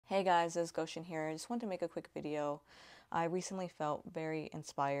Hey guys, it's Goshen here. I just wanted to make a quick video. I recently felt very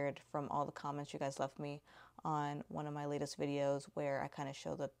inspired from all the comments you guys left me on one of my latest videos where I kind of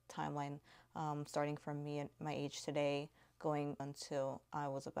show the timeline starting from me and my age today going until I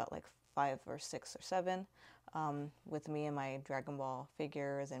was about like 5 or 6 or 7 with me and my Dragon Ball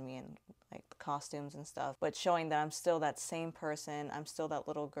figures and me and like the costumes and stuff, but showing that I'm still that same person. I'm still that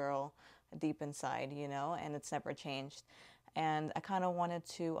little girl deep inside, and it's never changed. And I kind of wanted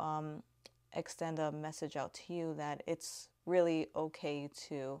to extend a message out to you that it's really okay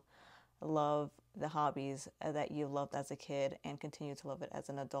to love the hobbies that you loved as a kid and continue to love it as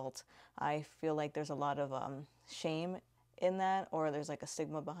an adult. I feel like there's a lot of shame in that, or there's like a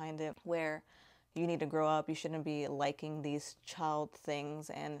stigma behind it where you need to grow up, you shouldn't be liking these child things.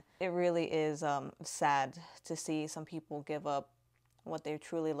 And it really is sad to see some people give up what they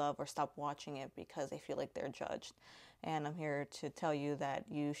truly love or stop watching it because they feel like they're judged. And I'm here to tell you that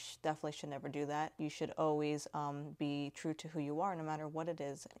you definitely should never do that. You should always be true to who you are, no matter what it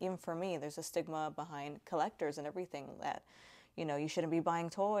is. Even for me, there's a stigma behind collectors and everything that, you shouldn't be buying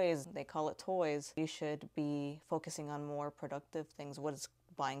toys. They call it toys. You should be focusing on more productive things. What is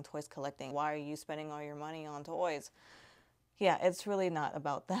buying toys, collecting? Why are you spending all your money on toys? Yeah, it's really not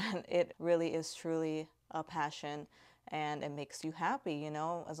about that. It really is truly a passion and it makes you happy,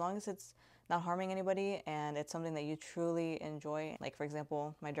 as long as it's not harming anybody and it's something that you truly enjoy. Like, for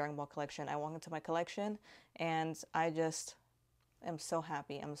example, my Dragon Ball collection, I walk into my collection and I just am so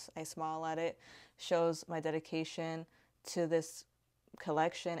happy. I smile at it, shows my dedication to this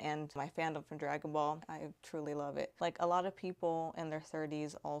collection and my fandom for Dragon Ball. I truly love it. Like, a lot of people in their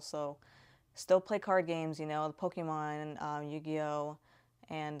 30s also still play card games, the Pokemon, Yu-Gi-Oh,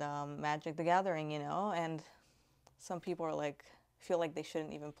 and Magic the Gathering, and some people are like, feel like they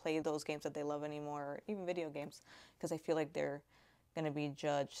shouldn't even play those games that they love anymore, or even video games, because they feel like they're going to be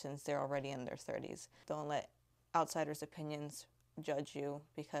judged since they're already in their 30s. Don't let outsiders' opinions judge you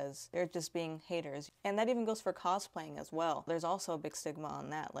because they're just being haters. And that even goes for cosplaying as well. There's also a big stigma on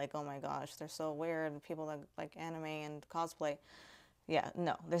that, like, oh my gosh, they're so weird, people that like anime and cosplay. Yeah,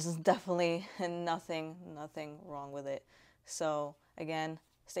 no, there's definitely nothing wrong with it. So again,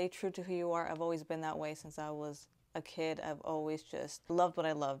 stay true to who you are. I've always been that way since I was a kid. I've always just loved what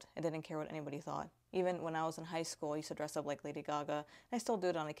I loved. I didn't care what anybody thought. Even when I was in high school, I used to dress up like Lady Gaga. I still do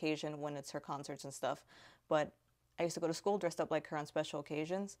it on occasion when it's her concerts and stuff. But I used to go to school dressed up like her on special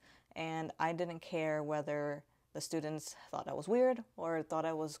occasions, and I didn't care whether the students thought I was weird or thought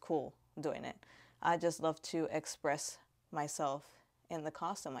I was cool doing it. I just loved to express myself in the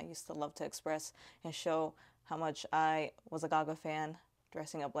costume. I used to love to express and show how much I was a Gaga fan,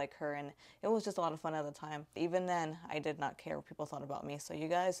 dressing up like her, and it was just a lot of fun at the time. Even then, I did not care what people thought about me. So you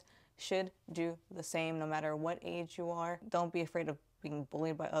guys should do the same no matter what age you are. Don't be afraid of being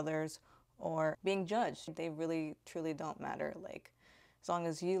bullied by others or being judged. They really, truly don't matter. Like, as long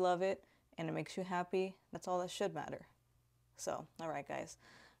as you love it and it makes you happy, that's all that should matter. So, all right, guys.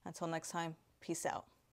 Until next time, peace out.